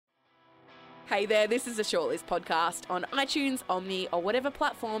Hey there, this is a Shortlist podcast on iTunes, Omni, or whatever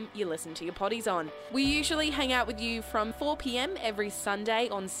platform you listen to your potties on. We usually hang out with you from 4 p.m. every Sunday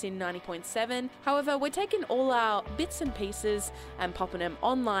on Sin 90.7. However, we're taking all our bits and pieces and popping them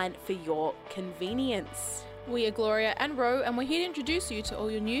online for your convenience. We are Gloria and Ro, and we're here to introduce you to all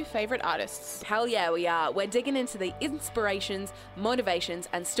your new favourite artists. Hell yeah, we are. We're digging into the inspirations, motivations,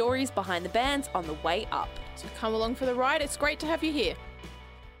 and stories behind the bands on the way up. So come along for the ride. It's great to have you here.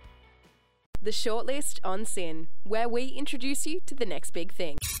 The Shortlist on Sin, where we introduce you to the next big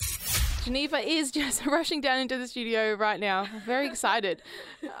thing. Janeva is just rushing down into the studio right now. I'm very excited.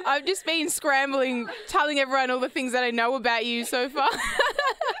 I've just been scrambling, telling everyone all the things that I know about you so far.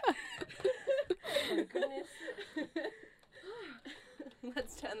 Oh my goodness.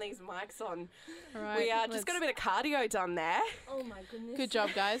 Let's turn these mics on. All right, We just got a bit of cardio done there. Oh my goodness. Good job,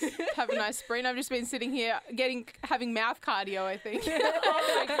 guys. Have a nice sprint. I've just been sitting here having mouth cardio, I think.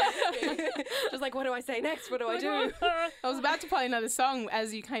 Oh my goodness. Just like, what do I say next? What do I do? I was about to play another song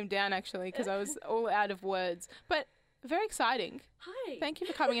as you came down, actually, because I was all out of words. But very exciting. Hi. Thank you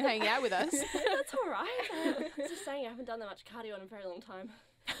for coming and hanging out with us. That's all right. I was just saying I haven't done that much cardio in a very long time.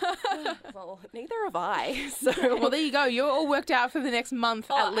 Well, neither have I. So Well, there you go. You're all worked out for the next month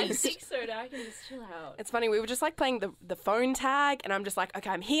at least. I think so. Now I can just chill out. it's funny. We were just like playing the phone tag, and I'm just like, okay,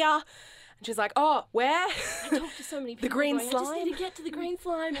 I'm here. And she's like, oh, where? I talk to so many people. The green going, I just slime? need to get to the green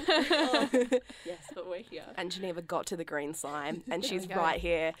slime. Yes, but we're here. And Janeva got to the green slime, and she's we go. right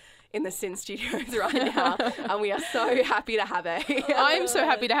here in the Sin Studios right now, and we are so happy to have her. I'm so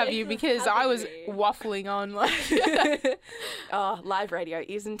happy to have you because I was waffling on. Oh, live radio,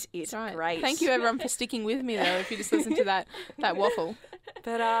 isn't it Right. great? Thank you, everyone, for sticking with me, though, if you just listen to that waffle.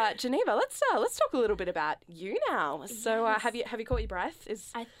 But Janeva, let's talk a little bit about you now. So Yes. have you caught your breath?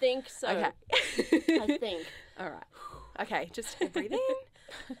 I think so. Okay. I think. All right. Okay, just breathe in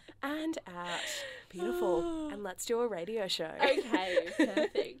and out. Beautiful. And let's do a radio show. Okay,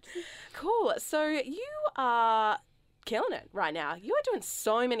 perfect. Cool. So you are killing it right now. You are doing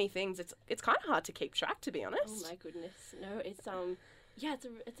so many things. It's kind of hard to keep track, to be honest. Oh my goodness. No, it's yeah,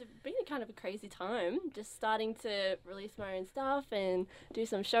 it's been a kind of a crazy time. Just starting to release my own stuff and do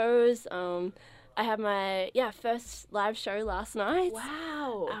some shows. I had my first live show last night.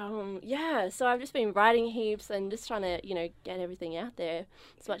 Wow. Yeah, so I've just been writing heaps and just trying to, get everything out there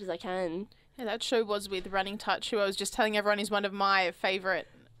as much as I can. Yeah, that show was with Running Touch, who I was just telling everyone is one of my favourite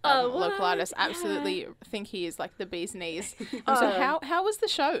local artists. Yeah. Absolutely think he is like the bee's knees. So how was the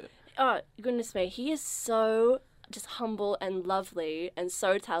show? Oh, goodness me. He is so just humble and lovely and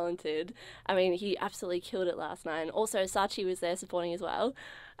so talented. I mean, he absolutely killed it last night. And also, Sachi was there supporting as well.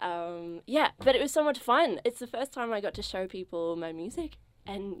 But it was so much fun. It's the first time I got to show people my music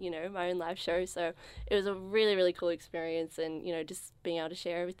and, my own live show. So it was a really, really cool experience. And, just being able to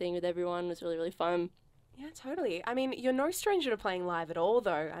share everything with everyone was really, really fun. Yeah, totally. I mean, you're no stranger to playing live at all,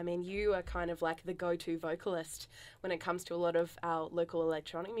 though. I mean, you are kind of like the go-to vocalist when it comes to a lot of our local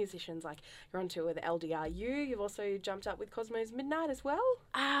electronic musicians. Like, you're on tour with LDRU. You've also jumped up with Cosmo's Midnight as well.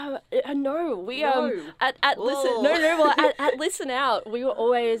 No, we No. at Whoa. Listen. No. Well, at Listen Out, we would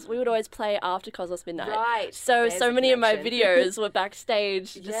always play after Cosmos Midnight. Right. So There's a many of my connection. videos were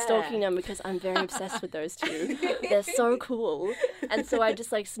backstage just Yeah. stalking them because I'm very obsessed with those two. They're so cool, and so I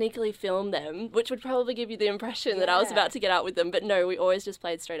just like sneakily filmed them, which would probably give you the impression that I was Yeah. about to get out with them. But no, we always just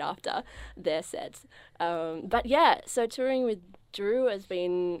played straight after their sets. But yeah, so touring with Drew has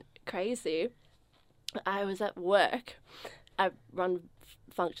been crazy. I was at work. I run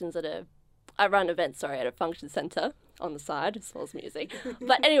events at a function centre on the side as well as music.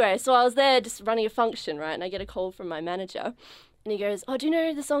 But anyway, so I was there just running a function, right? And I get a call from my manager and he goes, "Oh, do you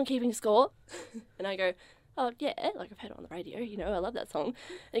know the song Keeping Score?" And I go, "Oh, yeah, like I've heard it on the radio, I love that song." And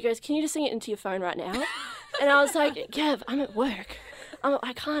he goes, "Can you just sing it into your phone right now?" And I was like, "Kev, I'm at work.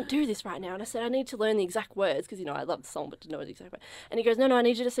 I can't do this right now." And I said, "I need to learn the exact words because, I love the song, but didn't know the exact word." And he goes, No, I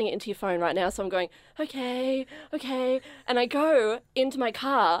need you to sing it into your phone right now." So I'm going, okay. And I go into my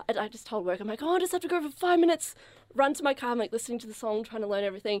car and I just told work, I'm like, "Oh, I just have to go for 5 minutes." Run to my car, I'm like listening to the song, trying to learn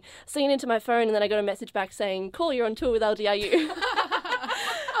everything, singing into my phone, and then I got a message back saying, "Cool, you're on tour with LDRU."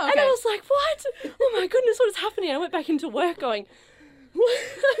 Oh, And I was like, "What? Oh my goodness, what is happening?" I went back into work going, "What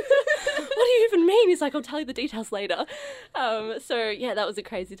do you even mean?" He's like, "I'll tell you the details later." So yeah, that was a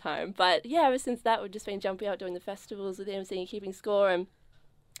crazy time. But yeah, ever since that, we've just been jumping out doing the festivals with him, singing Keeping Score, and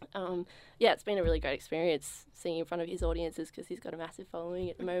it's been a really great experience singing in front of his audiences because he's got a massive following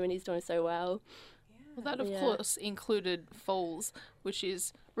at the moment. He's doing so well. Well, that, of Yeah. course, included Falls, which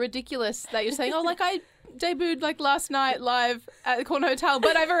is ridiculous that you're saying, oh, like, I debuted, like, last night live at the Corner Hotel,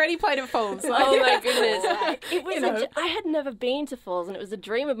 but I've already played at Falls. Like, Oh my goodness. It was you know. I had never been to Falls, and it was a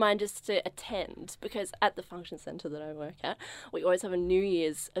dream of mine just to attend, because at the function centre that I work at, we always have a New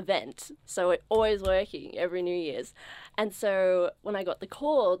Year's event. So we're always working every New Year's. And so when I got the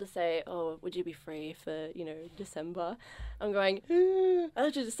call to say, oh, would you be free for, December? I'm going, I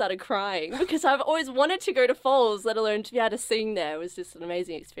just started crying because I've always wanted to go to Falls, let alone to be able to sing there. It was just an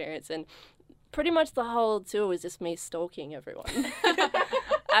amazing experience. And pretty much the whole tour was just me stalking everyone.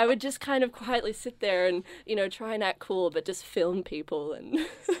 I would just kind of quietly sit there and, try and act cool, but just film people. And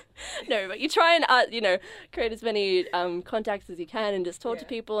no, but you try and, create as many contacts as you can and just talk to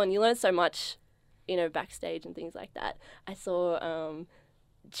people, and you learn so much, backstage and things like that. I saw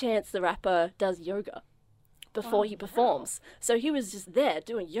Chance the Rapper does yoga before he performs. So he was just there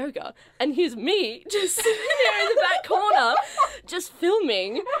doing yoga, and here's me just sitting there in the back corner just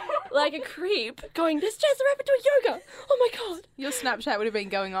filming like a creep going, there's Chance the Rapper doing yoga. Oh my God. Your Snapchat would have been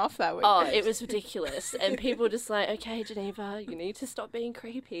going off that week. Oh, it was ridiculous. And people just like, okay, Janeva, you need to stop being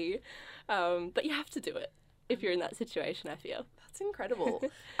creepy. But you have to do it if you're in that situation, I feel. That's incredible.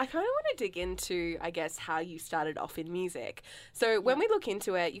 I kind of want to dig into, I guess, how you started off in music. So when we look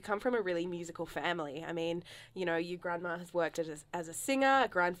into it, you come from a really musical family. I mean, your grandma has worked as a singer, a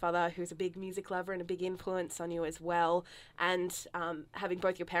grandfather who's a big music lover and a big influence on you as well, and having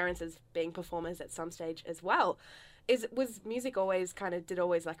both your parents as being performers at some stage as well. Was music always did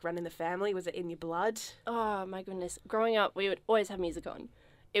always like run in the family? Was it in your blood? Oh my goodness. Growing up, we would always have music on.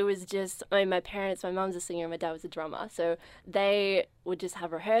 It was just, my parents, my mum's a singer and my dad was a drummer. So they would just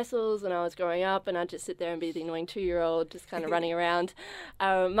have rehearsals when I was growing up, and I'd just sit there and be the annoying 2-year-old just kind of running around.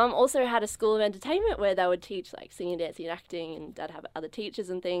 Mum also had a school of entertainment where they would teach like singing, dancing and acting, and dad have other teachers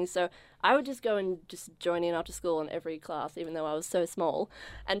and things. So I would just go and just join in after school in every class, even though I was so small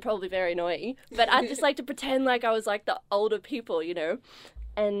and probably very annoying. But I'd just like to pretend like I was like the older people,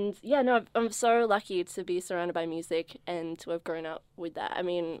 And yeah, no, I'm so lucky to be surrounded by music and to have grown up with that. I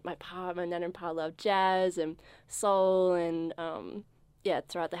mean, my nan and pa loved jazz and soul, and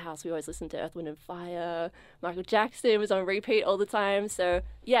throughout the house we always listened to Earth, Wind and Fire. Michael Jackson was on repeat all the time. So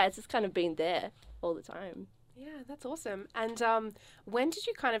yeah, it's just kind of been there all the time. Yeah, that's awesome. And when did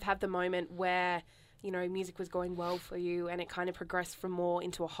you kind of have the moment where, music was going well for you and it kind of progressed from more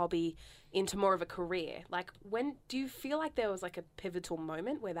into a hobby into more of a career? Like, when do you feel like there was like a pivotal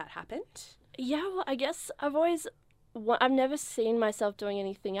moment where that happened? Yeah, well, I guess I've never seen myself doing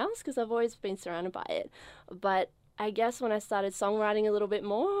anything else because I've always been surrounded by it. But I guess when I started songwriting a little bit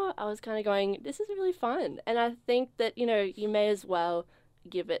more, I was kind of going, this is really fun. And I think that, you may as well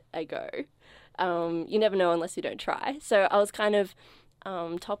give it a go. You never know unless you don't try. So I was kind of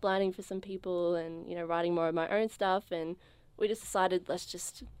top lining for some people and, writing more of my own stuff. And we just decided, let's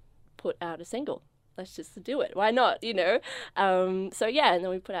just put out a single. Let's just do it. Why not, So yeah, and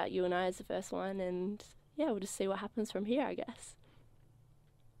then we put out You and I as the first one. And yeah, we'll just see what happens from here, I guess.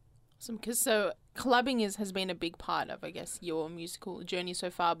 Awesome, because clubbing has been a big part of, I guess, your musical journey so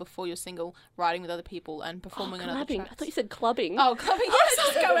far before your single, writing with other people and performing on other tracks. I thought you said clubbing. Oh, clubbing. Yes, I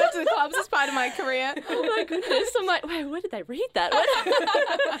was going out to the clubs as part of my career. Oh my goodness. I'm like, wait, where did they read that?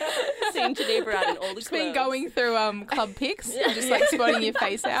 Seeing Janeva out in all the just clubs. been going through club pics and just like spotting your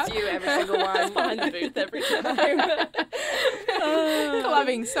face out. You every single one. Behind the booth every time.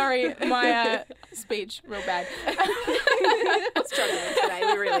 Clubbing. Sorry, my speech real bad. We're struggling today.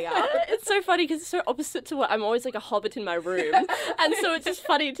 We really are. It's so funny because it's so opposite to what I'm always like a hobbit in my room, and so it's just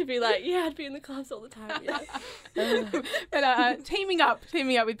funny to be like, yeah, I'd be in the clubs all the time. Yeah. But teaming up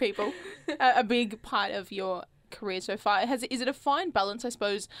with people, a big part of your career so far. Is it a fine balance, I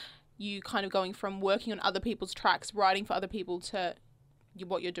suppose, you kind of going from working on other people's tracks, writing for other people, to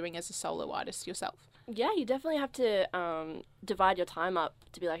what you're doing as a solo artist yourself? Yeah, you definitely have to divide your time up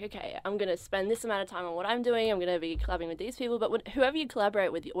to be like, okay, I'm going to spend this amount of time on what I'm doing. I'm going to be collaborating with these people. But whoever you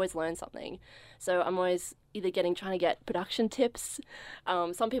collaborate with, you always learn something. So I'm always either trying to get production tips.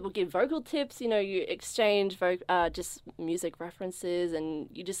 Some people give vocal tips. You exchange just music references, and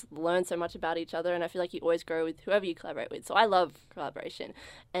you just learn so much about each other. And I feel like you always grow with whoever you collaborate with. So I love collaboration.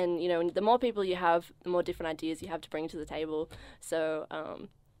 And, the more people you have, the more different ideas you have to bring to the table. So,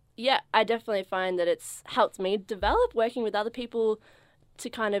 yeah, I definitely find that it's helped me develop working with other people to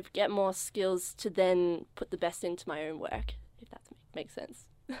kind of get more skills to then put the best into my own work, if that makes sense.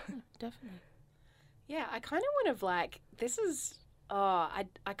 Definitely. Yeah, I kind of want to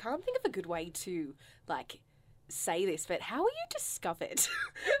I can't think of a good way to say this, but how were you discovered?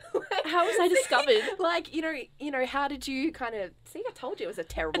 How was I discovered? Like, how did you kind of see? I told you it was a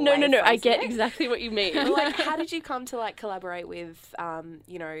terrible. No. I get it. exactly what you mean. Like, how did you come to like collaborate with,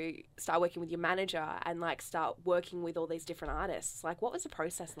 start working with your manager and like start working with all these different artists? Like, what was the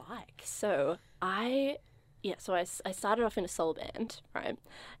process like? So I started off in a soul band, right?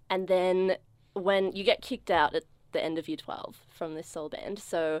 And then when you get kicked out at the end of year 12 from this soul band,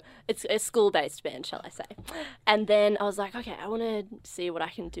 so it's a school-based band, shall I say. And then I was like, okay, I want to see what I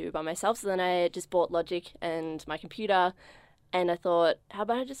can do by myself. So then I just bought Logic and my computer, and I thought, how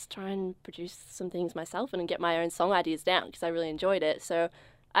about I just try and produce some things myself and get my own song ideas down, because I really enjoyed it. So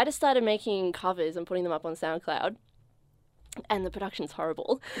I just started making covers and putting them up on SoundCloud. And the production's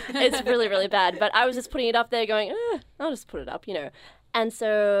horrible. It's really, really bad. But I was just putting it up there going, I'll just put it up, And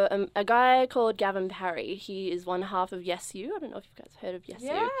so a guy called Gavin Parry, he is one half of Yes You. I don't know if you guys heard of Yes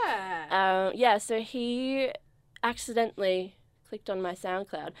You. Yeah. So he accidentally clicked on my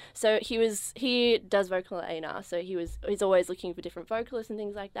SoundCloud. So he does vocal A&R, so he's always looking for different vocalists and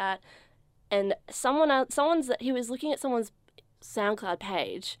things like that. And he was looking at someone's SoundCloud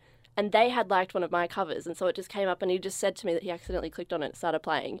page, and they had liked one of my covers, and so it just came up, and he just said to me that he accidentally clicked on it and started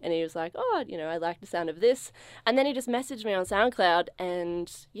playing, and he was like, I like the sound of this, and then he just messaged me on SoundCloud,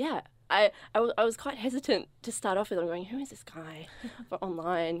 and yeah, I was quite hesitant to start off with. I'm going, who is this guy for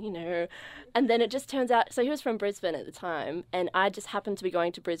online, and then it just turns out, so he was from Brisbane at the time, and I just happened to be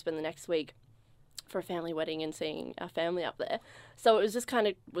going to Brisbane the next week for a family wedding and seeing our family up there, so it was just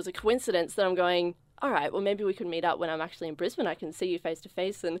was a coincidence that I'm going, all right, well, maybe we could meet up when I'm actually in Brisbane. I can see you face to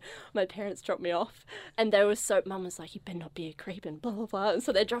face. And my parents dropped me off. And they were Mum was like, you better not be a creep and blah, blah, blah. And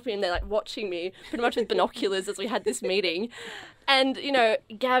so they're dropping in, they're like watching me pretty much with binoculars as we had this meeting. And,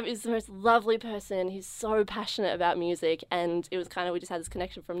 Gav is the most lovely person. He's so passionate about music. And it was we just had this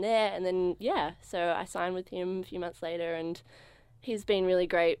connection from there. And then, so I signed with him a few months later. And he's been really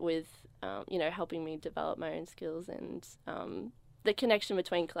great with, helping me develop my own skills and, the connection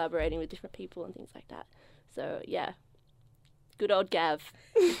between collaborating with different people and things like that. So, yeah. Good old Gav.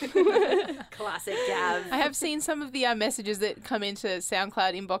 Classic Gav. I have seen some of the messages that come into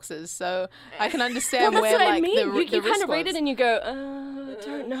SoundCloud inboxes, so I can understand well, that's where, what I mean. the You kind of read was. it and you go, I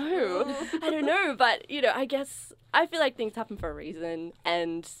don't know. I don't know. But, I guess I feel like things happen for a reason.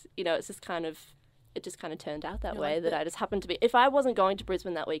 And, it's just it just kind of turned out that way, that I just happened to be. If I wasn't going to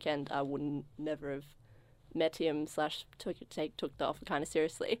Brisbane that weekend, I wouldn't never have met him / took the offer kind of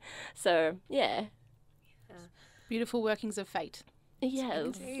seriously. So, yeah. Beautiful workings of fate.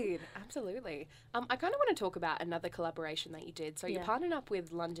 Yes. Indeed, absolutely. I kind of want to talk about another collaboration that you did. So you partnered up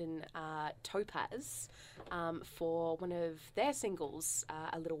with London Topaz for one of their singles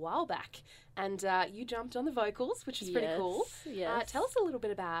a little while back. And you jumped on the vocals, which is pretty cool. Yes. Tell us a little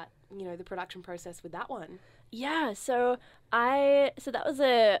bit about, the production process with that one. Yeah, so that was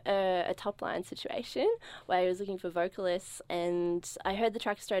a top line situation where I was looking for vocalists, and I heard the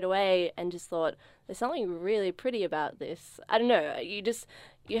track straight away and just thought, there's something really pretty about this. I don't know, you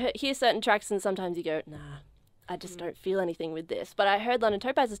hear certain tracks and sometimes you go, nah, I just don't feel anything with this. But I heard London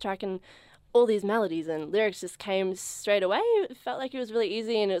Topaz's track and all these melodies and lyrics just came straight away. It felt like it was really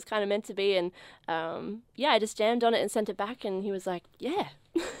easy and it was kind of meant to be. And I just jammed on it and sent it back, and he was like, yeah.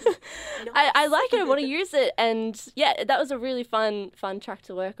 I like it, I want to use it. And yeah, that was a really fun track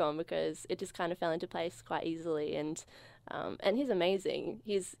to work on because it just kind of fell into place quite easily. And he's amazing.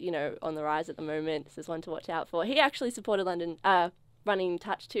 He's, on the rise at the moment. So there's one to watch out for. He actually supported London Running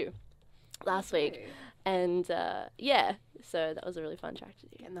Touch too last week. And so that was a really fun track to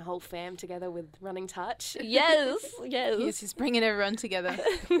do. Getting the whole fam together with Running Touch. Yes. He's bringing everyone together.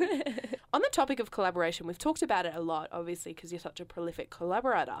 On the topic of collaboration, we've talked about it a lot, obviously, because you're such a prolific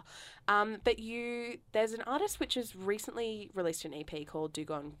collaborator. But there's an artist which has recently released an EP called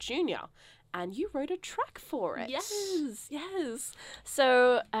Dugon Jr., and you wrote a track for it. Yes.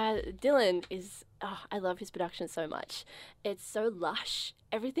 So Dylan is, I love his production so much. It's so lush.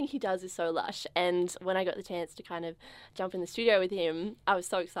 Everything he does is so lush. And when I got the chance to kind of jump in the studio with him, I was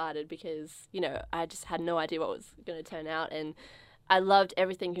so excited because, I just had no idea what was going to turn out. And I loved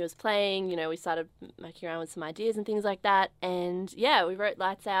everything he was playing. We started making around with some ideas and things like that. And yeah, we wrote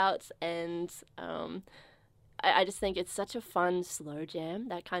Lights Out, and I just think it's such a fun slow jam,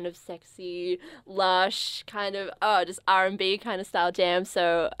 that kind of sexy, lush, kind of, just R&B kind of style jam.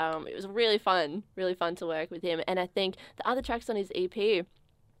 So it was really fun to work with him. And I think the other tracks on his EP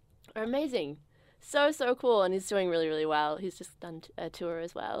are amazing. So cool. And he's doing really, really well. He's just done a tour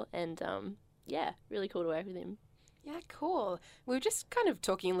as well. And really cool to work with him. Yeah, cool. We were just kind of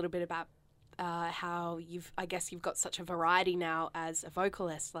talking a little bit about how I guess you've got such a variety now as a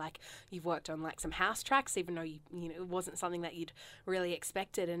vocalist. Like, you've worked on like some house tracks, even though you know it wasn't something that you'd really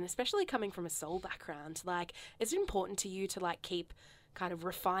expected, and especially coming from a soul background, like, is it important to you to like keep kind of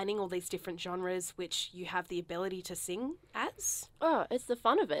refining all these different genres which you have the ability to sing as? Oh, it's the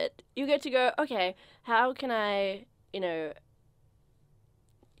fun of it. You get to go, okay, how can I,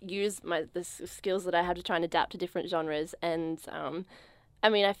 use the skills that I have to try and adapt to different genres? And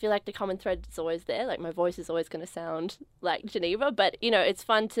I feel like the common thread is always there. Like, my voice is always going to sound like Janeva, but it's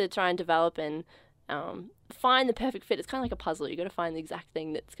fun to try and develop and find the perfect fit. It's kind of like a puzzle. You got to find the exact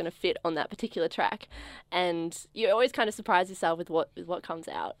thing that's going to fit on that particular track, and you always kind of surprise yourself with what comes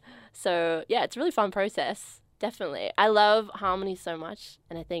out. So yeah, it's a really fun process. Definitely. I love harmony so much,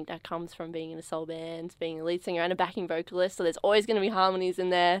 and I think that comes from being in a soul band, being a lead singer and a backing vocalist, so there's always going to be harmonies in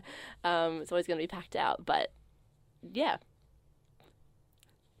there. It's always going to be packed out, but yeah.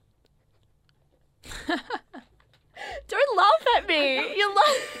 Don't laugh at me. You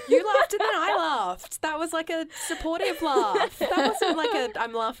laughed and then I laughed. That was like a supportive laugh. That wasn't like a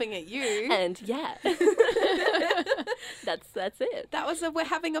I'm laughing at you. And yeah. That's it. That was we're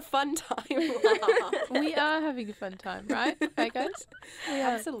having a fun time laugh. We are having a fun time, right? Hey, guys?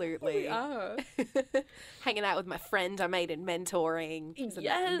 Absolutely. We are. Hanging out with my friend I made in mentoring. Isn't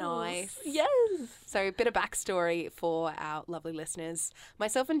that nice? Yes. So, a bit of backstory for our lovely listeners.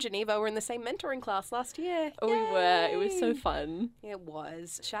 Myself and Janeva were in the same mentoring class last year. Oh, we were. It was so fun. It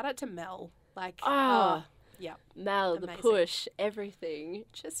was. Shout out to Mel. Yeah. Mel, amazing. The push, everything.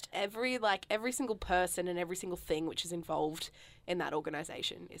 Just every single person and every single thing which is involved in that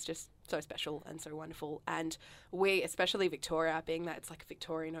organisation is just so special and so wonderful. And we, especially Victoria, being that it's like a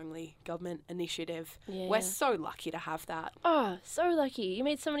Victorian-only government initiative, we're so lucky to have that. Oh, so lucky. You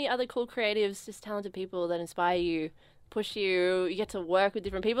meet so many other cool creatives, just talented people that inspire you, push you. You get to work with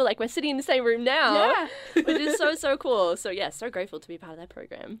different people. Like, we're sitting in the same room now, which is so cool. So yeah, so grateful to be part of that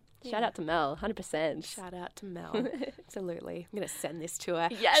program. Shout out to Mel, 100%. Shout out to Mel. Absolutely. I'm going to send this to her.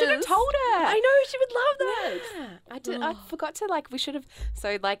 Yes. Should have told her. I know, she would love that. Yeah. I did. I forgot to, we should have.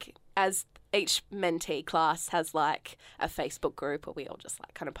 So, as each mentee class has, a Facebook group where we all just,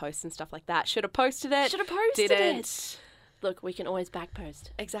 kind of post and stuff like that. Should have posted it. Didn't. Look, we can always back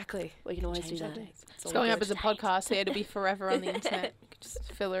post. Exactly. We can always do that. It's going up as a podcast, so it'll be forever on the internet.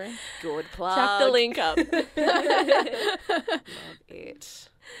 Just fill her in. Good plug. Chuck the link up. Love it.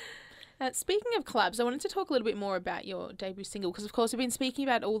 Speaking of collabs, I wanted to talk a little bit more about your debut single, because of course we've been speaking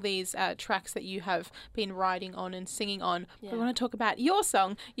about all these tracks that you have been writing on and singing on. Yeah. But I want to talk about your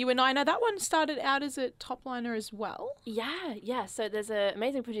song, You and I. Now, that one started out as a top liner as well. Yeah. So there's an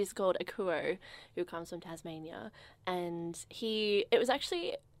amazing producer called Akuo who comes from Tasmania, and it was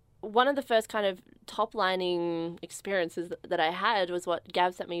actually one of the first kind of top lining experiences that I had was what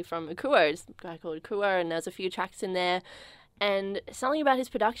Gav sent me from Akuo. This guy called Akuo, and there's a few tracks in there. And something about his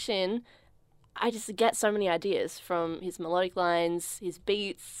production, I just get so many ideas from his melodic lines, his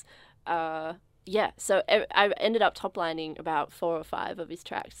beats. So I ended up top lining about 4 or 5 of his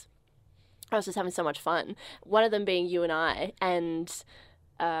tracks. I was just having so much fun. One of them being You and I. And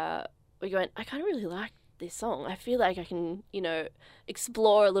we went, I kind of really like this song. I feel like I can,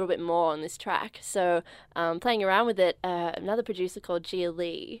 explore a little bit more on this track. So playing around with it, another producer called Gia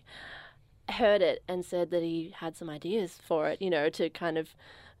Lee heard it and said that he had some ideas for it, to kind of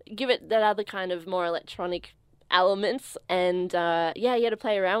give it that other kind of more electronic elements. And he had to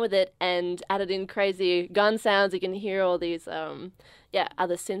play around with it and added in crazy gun sounds. You can hear all these other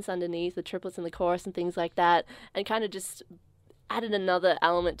synths underneath, the triplets in the chorus and things like that, and kind of just added another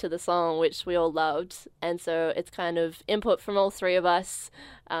element to the song, which we all loved. And so it's kind of input from all 3 of us,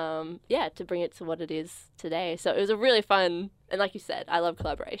 to bring it to what it is today. So it was a really fun, and like you said, I love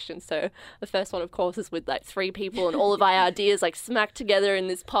collaboration. So the first one, of course, is with 3 people and all of our ideas smacked together in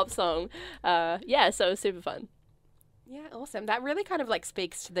this pop song. So it was super fun. Yeah, awesome. That really kind of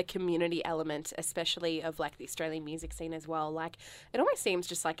speaks to the community element, especially of the Australian music scene as well. It almost seems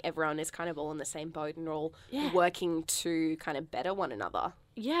just everyone is kind of all in the same boat and all working to kind of better one another.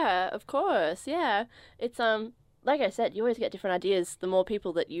 Yeah, of course. Yeah. It's like I said, you always get different ideas the more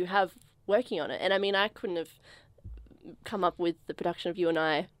people that you have working on it. And I couldn't have come up with the production of You and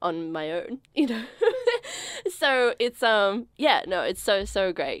I on my own, So it's it's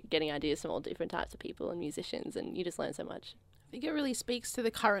so great getting ideas from all different types of people and musicians, and you just learn so much. I think it really speaks to the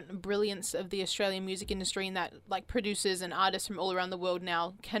current brilliance of the Australian music industry, in that producers and artists from all around the world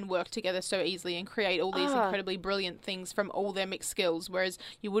now can work together so easily and create all these incredibly brilliant things from all their mixed skills, whereas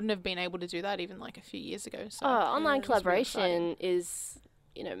you wouldn't have been able to do that even a few years ago. So online collaboration is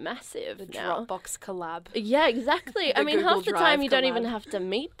massive The now. Dropbox collab. Yeah, exactly. I mean, Google half the Drive time you don't collab. even have to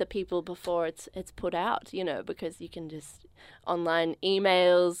meet the people before it's put out, because you can just online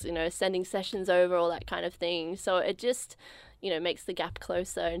emails, sending sessions over, all that kind of thing. So it just, makes the gap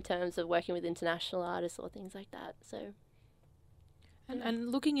closer in terms of working with international artists or things like that. So.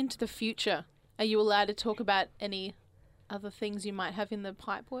 And looking into the future, are you allowed to talk about any other things you might have in the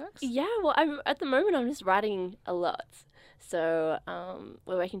pipe works? Yeah, well, at the moment I'm just writing a lot. So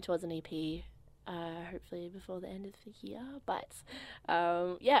we're working towards an EP, hopefully before the end of the year. But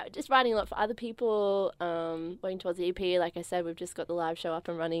just writing a lot for other people, working towards the EP. Like I said, we've just got the live show up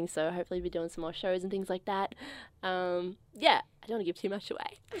and running, so hopefully we'll be doing some more shows and things like that. I don't want to give too much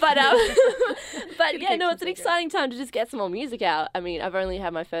away. But it's an exciting time to just get some more music out. I mean, I've only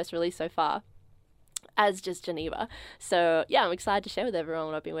had my first release so far as just Janeva. So, yeah, I'm excited to share with everyone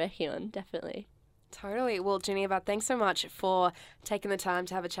what I've been working on, definitely. Totally. Well, Janeva, thanks so much for taking the time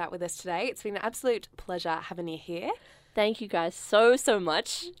to have a chat with us today. It's been an absolute pleasure having you here. Thank you guys so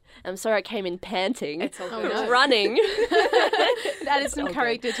much. I'm sorry I came in panting. It's all good. Running. That is some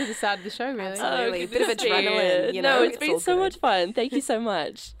character to the side of the show, really. Absolutely. A bit of No, adrenaline, it's been so much fun. Thank you so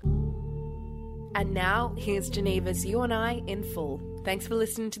much. And now, here's Janeva's You and I in full. Thanks for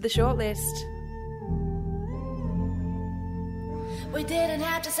listening to The Shortlist. We didn't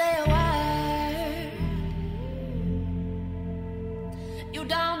have to say a word. You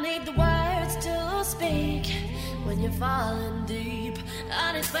don't need the words to speak when you're falling deep.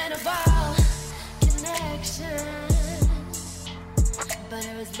 Unexplainable connection, but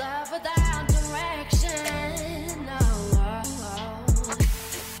it was love without direction.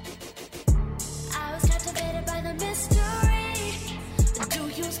 I was captivated by the mystery. Do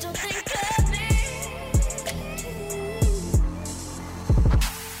you still think of me?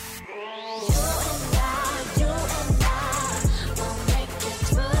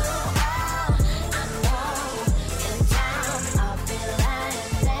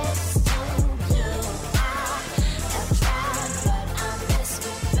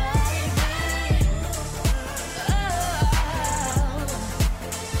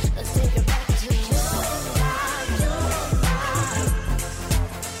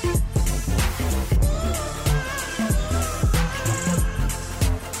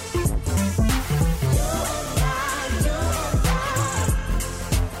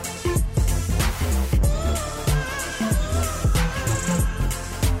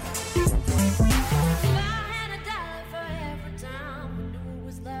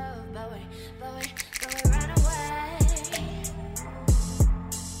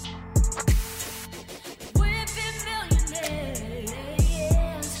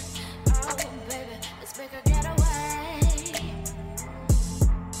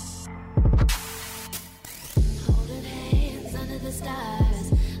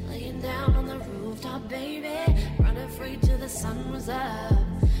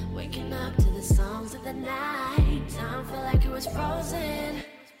 Waking up to the songs of the night. Time felt like it was frozen.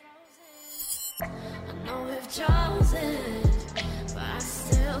 I know we've chosen, but I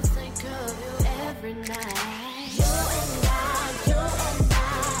still think of you every night. You and I.